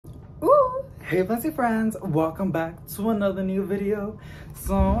Hey fancy friends, welcome back to another new video.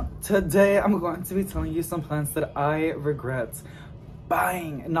 So today I'm going to be telling you some plants that I regret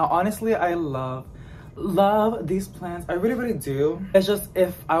buying. Now honestly, I love these plants. I really do. It's just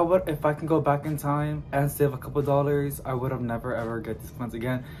if I can go back in time and save a couple dollars, I would have never ever get these plants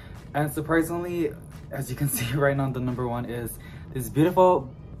again. And surprisingly, as you can see right now, the number one is this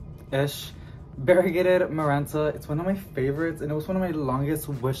beautiful-ish variegated Maranta. It's one of my favorites and it was one of my longest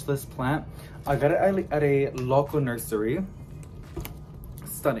wish list plant. I got it at a local nursery.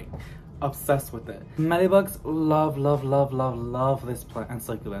 Stunning. Obsessed with it. Mealybugs love this plant and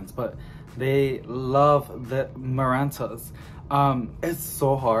succulents, but they love the Marantas. It's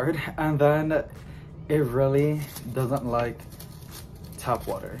so hard, and then it really doesn't like tap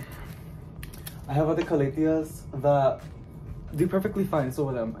water. I have other calatheas that do perfectly fine. So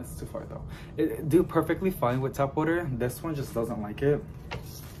with them, it's too far though. It do perfectly fine with tap water. This one just doesn't like it.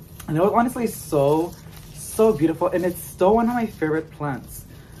 And it was honestly so beautiful, and it's still one of my favorite plants.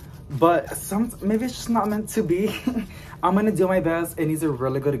 But maybe it's just not meant to be. I'm gonna do my best. It needs a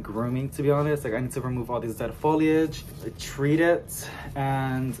really good grooming, to be honest. Like I need to remove all this dead foliage, treat it,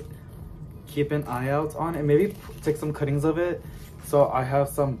 and keep an eye out on it. Maybe take some cuttings of it so I have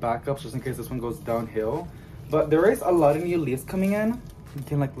some backups just in case this one goes downhill. But there is a lot of new leaves coming in. You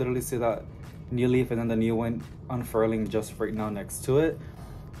can like literally see that new leaf and then the new one unfurling just right now next to it.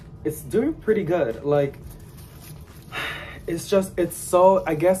 It's doing pretty good. Like it's so,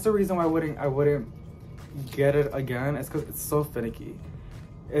 I guess the reason why I wouldn't get it again is because it's so finicky.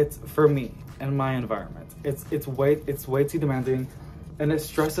 It's for me and my environment. It's way too demanding and it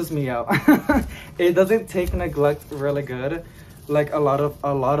stresses me out. It doesn't take neglect really good like a lot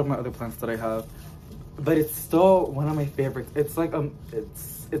of my other plants that I have. But it's still one of my favorites. It's like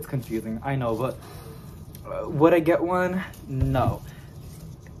it's confusing, I know, but would I get one? No.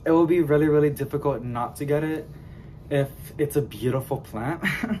 It will be really difficult not to get it if it's a beautiful plant.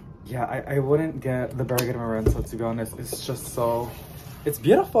 Yeah, I wouldn't get the variegated Maranta, to be honest. It's just so, it's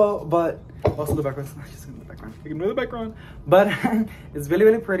beautiful, but also the background. Just in the background. You can move the background, but it's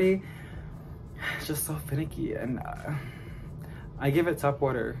really pretty. It's just so finicky, and I give it tap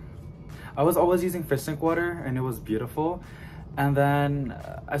water. I was always using fish tank water and it was beautiful, and then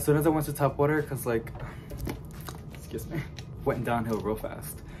as soon as I went to tap water, because like, excuse me, went downhill real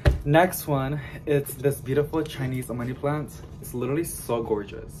fast. Next one, it's this beautiful Chinese money plant. It's literally so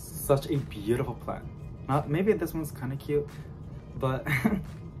gorgeous. Such a beautiful plant. Maybe this one's kind of cute, but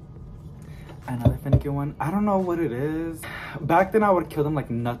another finicky one. I don't know what it is. Back then I would kill them like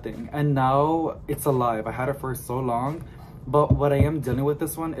nothing, and now it's alive. I had it for so long. But what I am dealing with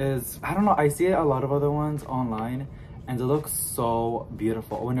this one is, I don't know, I see a lot of other ones online and they look so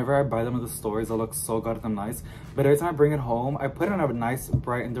beautiful. Whenever I buy them in the stores, they look so goddamn nice. But every time I bring it home, I put it in a nice,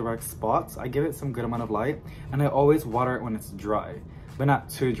 bright and direct spot. I give it some good amount of light, and I always water it when it's dry, but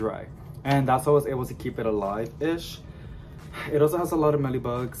not too dry. And that's how I was able to keep it alive-ish. It also has a lot of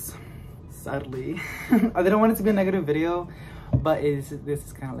mealybugs, sadly. I didn't want it to be a negative video, but this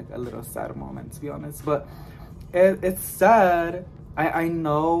is kind of like a little sad moment, to be honest. But it's sad. I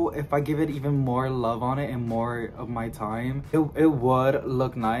know if I give it even more love on it and more of my time, it would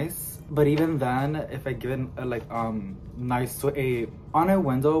look nice. But even then, if I give it like nice to on a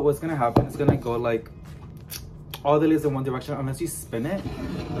window, what's gonna happen? It's gonna go like all the leaves in one direction unless you spin it.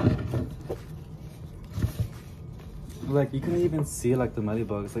 Like you can even see like the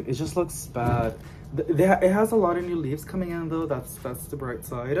mealybugs. Like it just looks bad. It has a lot of new leaves coming in though. That's the bright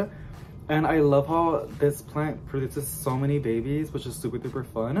side. And I love how this plant produces so many babies, which is super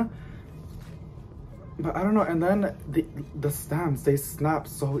fun. But I don't know, and then the stems, they snap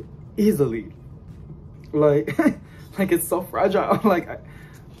so easily. Like, like it's so fragile. Like,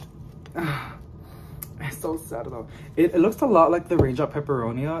 it's so sad though. It looks a lot like the raindrop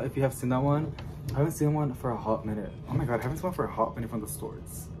peperonia, if you have seen that one. I haven't seen one for a hot minute. Oh my god, I haven't seen one for a hot minute from the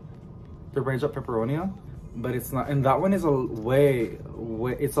stores. The raindrop peperonia. But it's not, and that one is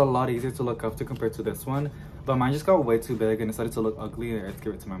it's a lot easier to look up to compared to this one. But mine just got way too big and it started to look ugly, and I had to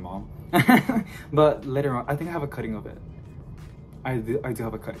give it to my mom. But later on, I think I have a cutting of it. I do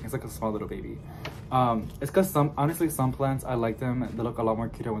have a cutting. It's like a small little baby. It's because honestly some plants, I like them. They look a lot more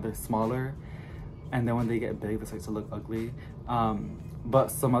cuter when they're smaller, and then when they get big, they start to look ugly. But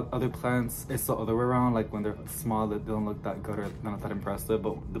some other plants, it's the other way around. Like when they're small, they don't look that good or they're not that impressive.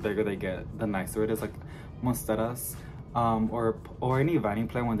 But the bigger they get, the nicer it is. Like monsteras, or any vining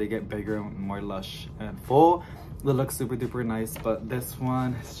plant, when they get bigger and more lush and full, they look super duper nice. But this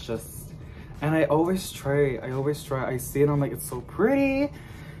one is just, and I always try. I see it, I'm like, it's so pretty,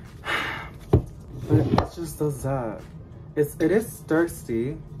 but it just does that. It is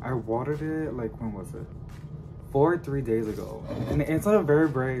thirsty. I watered it like, when was it? 4 or 3 days ago, and it's not a very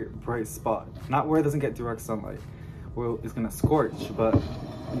bright spot, not where it doesn't get direct sunlight. Well, it's gonna scorch, but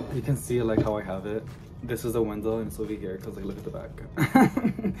you can see like how I have it. This is a window and it's over here because like look at the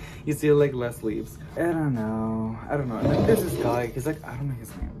back. You see like less leaves. I don't know. Like there's this guy, he's like, I don't know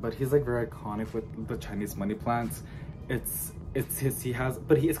his name, but he's like very iconic with the Chinese money plants. It's his, it's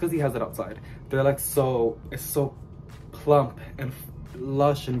because he has it outside. They're like it's so plump and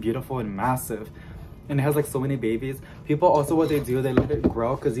lush and beautiful and massive. And it has like so many babies. People also, what they do, they let it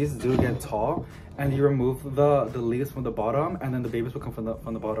grow because these do get tall, and you remove the leaves from the bottom, and then the babies will come from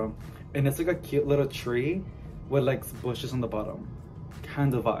the bottom. And it's like a cute little tree with like bushes on the bottom,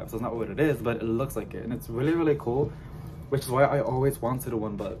 kind of vibes. That's not what it is, but it looks like it, and it's really cool, which is why I always wanted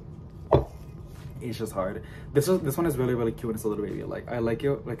one, but it's just hard. This one is really cute, and it's a little baby. Like I like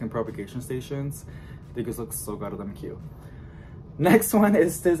it like in propagation stations. They just look so goddamn cute. Next one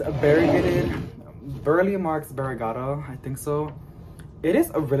is this variegated Burley Marks variegata, I think so. It is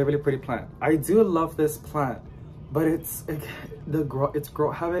a really pretty plant. I do love this plant, but its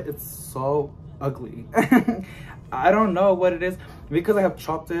growth habit, it's so ugly. I don't know what it is, because I have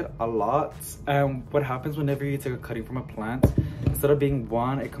chopped it a lot. And what happens whenever you take a cutting from a plant, instead of being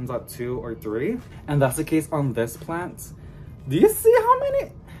 1, it comes out 2 or 3, and that's the case on this plant. Do you see how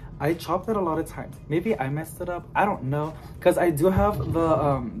many? I chopped it a lot of times. Maybe I messed it up, I don't know, because I do have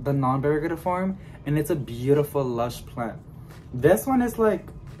the non-variegated form, and it's a beautiful lush plant. This one is like,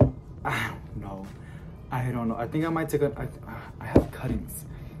 I don't know. I think I might take I have cuttings,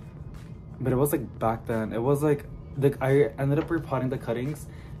 but it was like back then. It was like I ended up repotting the cuttings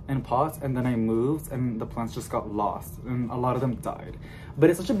in pots, and then I moved, and the plants just got lost, and a lot of them died.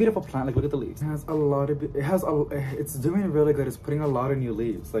 But it's such a beautiful plant. Like look at the leaves. It has a lot of. It's doing really good. It's putting a lot of new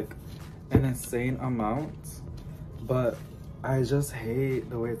leaves, like an insane amount. But I just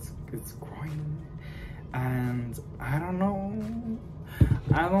hate the way it's growing. And I don't know,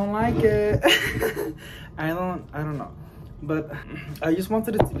 I don't like it. I don't know, but I just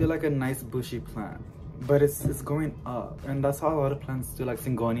wanted it to be like a nice bushy plant, but it's going up, and that's how a lot of plants do, like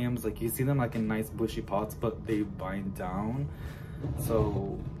syngoniums. Like you see them like in nice bushy pots, but they bind down.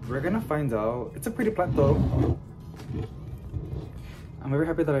 So we're gonna find out. It's a pretty plant though. I'm very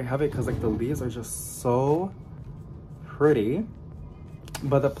happy that I have it, because like the leaves are just so pretty.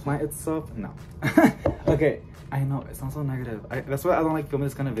 But the plant itself, no. Okay, I know it sounds so negative. That's why I don't like filming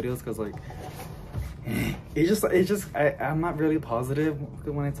this kind of videos, because like I'm not really positive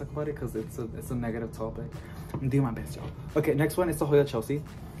when I talk about it, because it's a negative topic. I'm doing my best, y'all. Okay, next one is the Hoya Chelsea.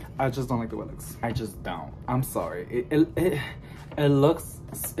 I just don't like the way it looks. I just don't. I'm sorry. It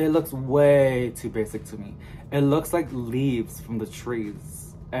looks way too basic to me. It looks like leaves from the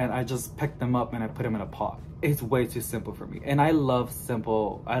trees, and I just picked them up and I put them in a pot. It's way too simple for me, and I love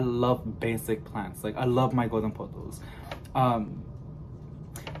basic plants. Like I love my golden pothos.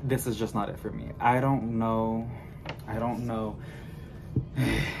 This is just not it for me. I don't know.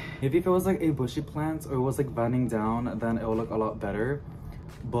 Maybe if it was like a bushy plant, or it was like bending down, then it would look a lot better,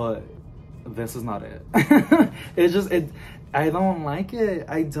 but this is not it. I don't like it.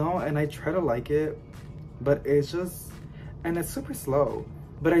 I don't, and I try to like it, but it's just, and it's super slow.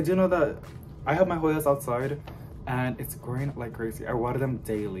 But I do know that I have my Hoyas outside, and it's growing like crazy. I water them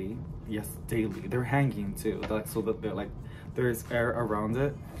daily. Yes, daily. They're hanging too, like so that they're like there's air around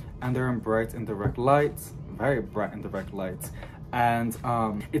it, and they're in bright and direct lights, very bright and direct lights, and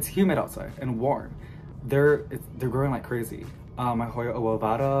it's humid outside and warm. They're growing like crazy. My Hoya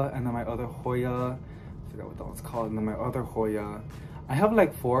ovata, and then my other Hoya, I forgot what that one's called, and then my other Hoya. I have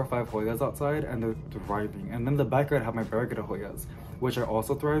like 4 or 5 Hoyas outside, and they're thriving. And then the backyard I have my variegated Hoyas, which are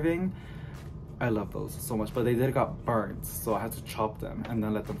also thriving. I love those so much, but they got burnt, so I had to chop them and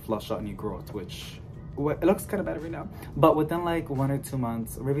then let them flush out new growth, which it looks kind of bad right now. But within like 1 or 2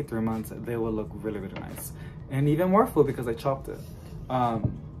 months, or maybe 3 months, they will look really nice, and even more full because I chopped it. I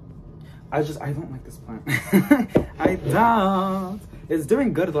don't like this plant. I don't. It's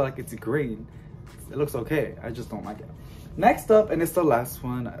doing good though, like it's green. It looks okay. I just don't like it. Next up, and it's the last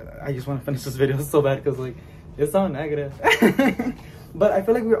one. I just want to finish this video so bad because like it's so negative. But I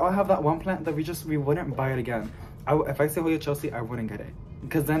feel like we all have that one plant that we wouldn't buy it again. If I say Hoya Chelsea, I wouldn't get it,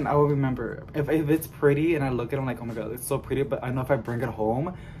 because then I will remember. If it's pretty and I look at it, I'm like, oh my god, it's so pretty, but I know if I bring it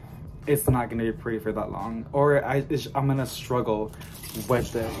home, it's not gonna be pretty for that long, or I'm gonna struggle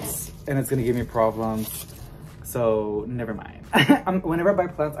with this and it's gonna give me problems. So never mind. Whenever I buy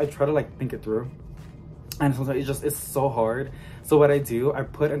plants, I try to like think it through, and sometimes it's so hard. So what I do, I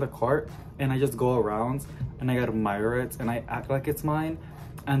put in the cart and I just go around and I admire it and I act like it's mine.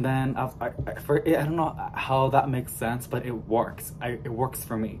 And then I don't know how that makes sense, but it works. It works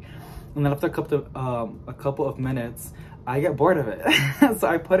for me. And then after a couple of minutes, I get bored of it. So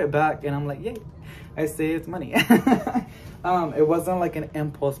I put it back and I'm like, yay, I saved money. It wasn't like an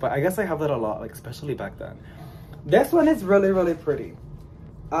impulse, but I guess I have that a lot, like especially back then. This one is really, really pretty.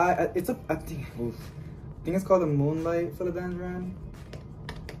 I think it's called a Moonlight Philodendron.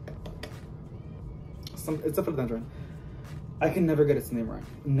 It's a philodendron. I can never get its name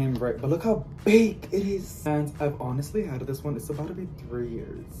right, but look how big it is. And I've honestly had this one, it's about to be 3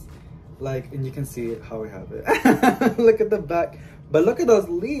 years. Like, and you can see how I have it. Look at the back, but look at those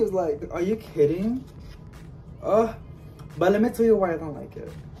leaves, like, are you kidding? Oh, but let me tell you why I don't like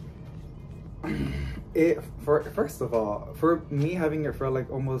it. First of all, for me having it for like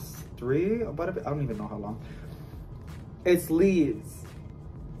almost I don't even know how long. It's leaves.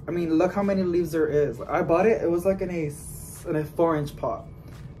 I mean, look how many leaves there is. I bought it, it was like in a 4-inch pot.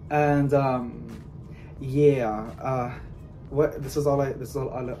 And yeah, this is all I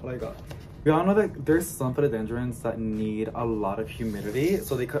got. We all know that there's some philodendrons that need a lot of humidity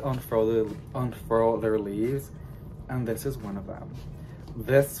so they could unfurl their leaves, and this is one of them.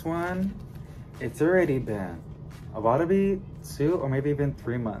 This one, it's already been about to be 2 or maybe even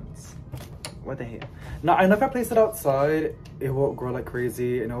 3 months. What the hell? Now I know if I place it outside, it will grow like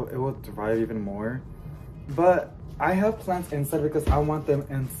crazy and it will thrive even more. But I have plants inside because I want them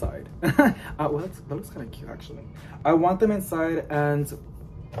inside. Well, that looks kind of cute actually. I want them inside, and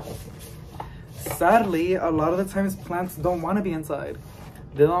sadly, a lot of the times plants don't want to be inside.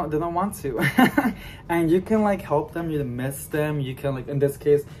 They don't want to. And you can like help them, you mist them. You can, like in this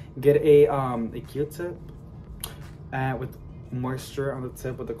case, get a Q-tip and with moisture on the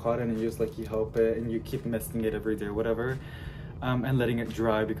tip with the cotton, and you help it, and you keep misting it every day or whatever, and letting it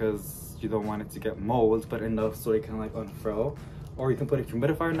dry because you don't want it to get mold, but enough so it can like unfurl. Or you can put a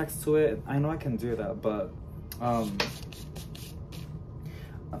humidifier next to it. I know I can do that, but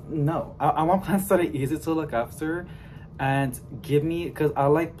no, I want plants that are easy to look after and give me, because I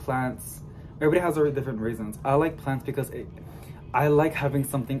like plants. Everybody has their different reasons. I like plants because I like having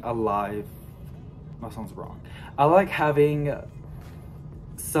something alive. That sounds wrong. I like having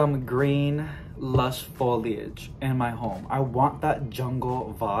some green, lush foliage in my home. I want that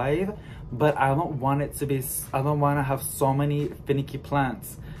jungle vibe, but I don't want it to be, I don't want to have so many finicky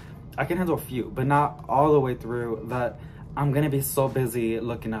plants. I can handle a few, but not all the way through that I'm gonna be so busy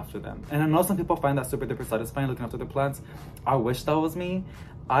looking after them. And I know some people find that super duper satisfying, looking after their plants. I wish that was me.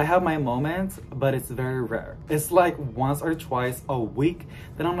 I have my moments, but it's very rare. It's like once or twice a week.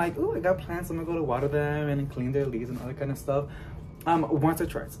 Then I'm like, oh, I got plants. I'm gonna go to water them and clean their leaves and all that kind of stuff. Once or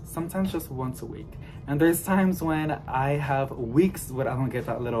twice, sometimes just once a week. And there's times when I have weeks where I don't get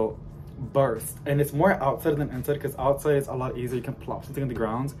that little burst. And it's more outside than inside, because outside it's a lot easier. You can plop something in the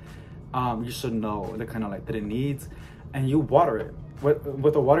ground. You should know the kind of like that it needs, and you water it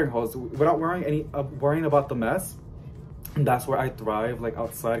with a watering hose without worrying about the mess. And that's where I thrive, like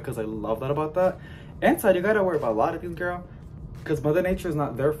outside, because I love that about that. Inside, you gotta worry about a lot of things, girl, because Mother Nature is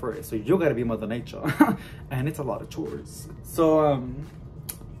not there for it. So you gotta be Mother Nature. And it's a lot of chores. So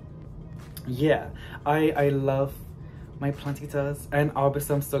yeah, I love my plantitas, and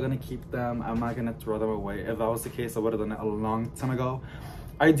obviously I'm still gonna keep them. I'm not gonna throw them away. If that was the case, I would have done it a long time ago.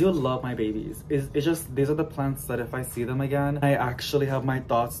 I do love my babies. It's just, these are the plants that if I see them again, I actually have my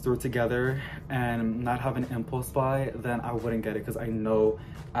thoughts through together and not have an impulse buy, then I wouldn't get it, because I know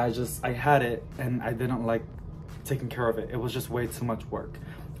I had it and I didn't like taking care of it. It was just way too much work.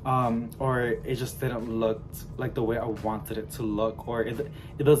 Or it just didn't look like the way I wanted it to look, or it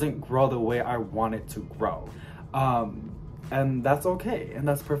doesn't grow the way I want it to grow. And that's okay, and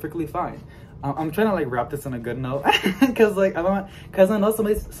that's perfectly fine. I'm trying to like wrap this in a good note, because like I know some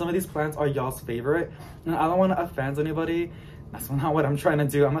of these plants are y'all's favorite, and I don't want to offend anybody. That's not what I'm trying to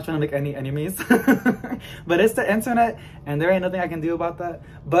do. I'm not trying to make any enemies. But it's the internet, and there ain't nothing I can do about that.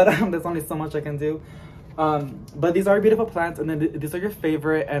 But there's only so much I can do. But these are beautiful plants, and then these are your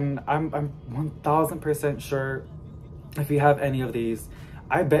favorite, and I'm 1000% sure if you have any of these,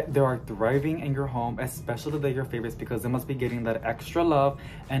 I bet they are thriving in your home, especially they're your favorites, because they must be getting that extra love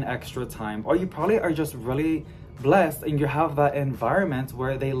and extra time. Or you probably are just really blessed and you have that environment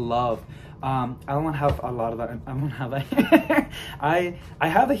where they love. I don't have a lot of that. I don't have that. I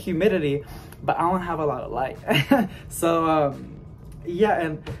have the humidity, but I don't have a lot of light. So yeah,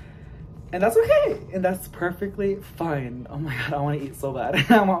 and that's okay, and that's perfectly fine. Oh my god, I want to eat so bad.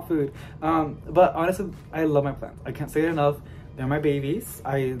 I want food. But honestly, I love my plants. I can't say it enough. They're my babies.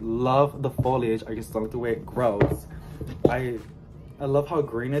 I love the foliage. I just don't like the way it grows. I love how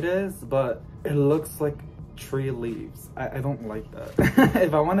green it is, but it looks like tree leaves. I don't like that.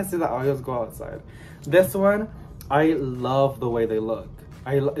 If I want to see that, I'll just go outside. This one, I love the way they look.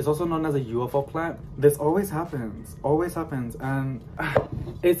 It's also known as a UFO plant. This always happens, and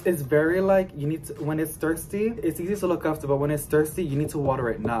it's very like, you need to, when it's thirsty, it's easy to look after, but when it's thirsty, you need to water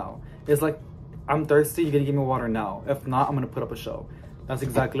it now. It's like, I'm thirsty, you're gonna give me water now. If not, I'm gonna put up a show. That's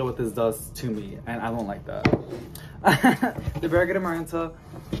exactly what this does to me, and I don't like that. The variegated Maranta,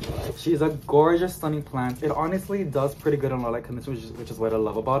 she's a gorgeous, stunning plant. It honestly does pretty good in low light conditions, which is what I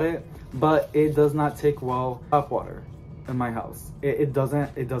love about it, but it does not take well tap water in my house. It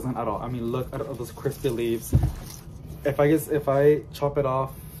doesn't at all. I mean, look at those crispy leaves. If I chop it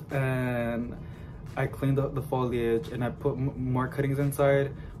off and I clean the foliage and I put more cuttings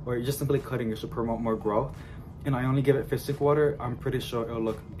inside, or just simply cutting it should promote more growth, and I only give it fish stick water, I'm pretty sure it'll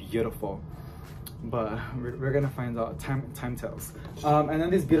look beautiful. But we're gonna find out. Time tells. And then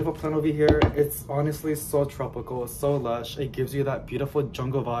this beautiful plant over here, it's honestly so tropical, so lush. It gives you that beautiful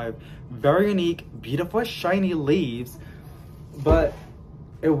jungle vibe, very unique, beautiful shiny leaves, but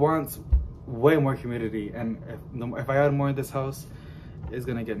it wants way more humidity, and if I add more in this house, it's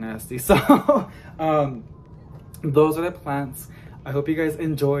gonna get nasty. So those are the plants. I hope you guys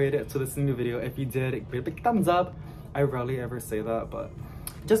enjoyed to this new video. If you did, give it a big thumbs up. I rarely ever say that, but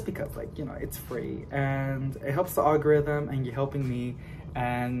just because, like, you know, it's free and it helps the algorithm and you're helping me,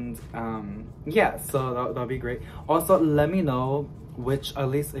 and yeah, so that'll be great. Also, let me know which, at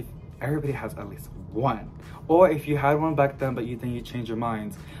least if everybody has at least one, or if you had one back then but you think you changed your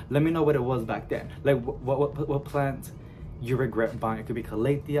minds, let me know what it was back then. Like what plant you regret buying. It could be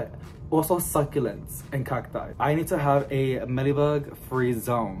calathea, also succulents and cacti. I need to have a mealybug free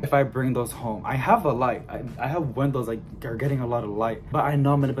zone if I bring those home. I have a light. I have windows like are getting a lot of light, but I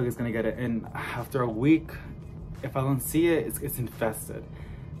know mealybug is gonna get it, and after a week, if I don't see it, it's infested.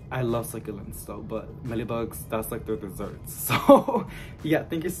 I love succulents though, but mealybugs, that's like their desserts. So yeah,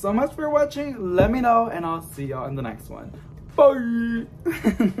 thank you so much for watching. Let me know, and I'll see y'all in the next one.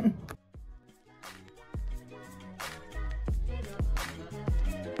 Bye.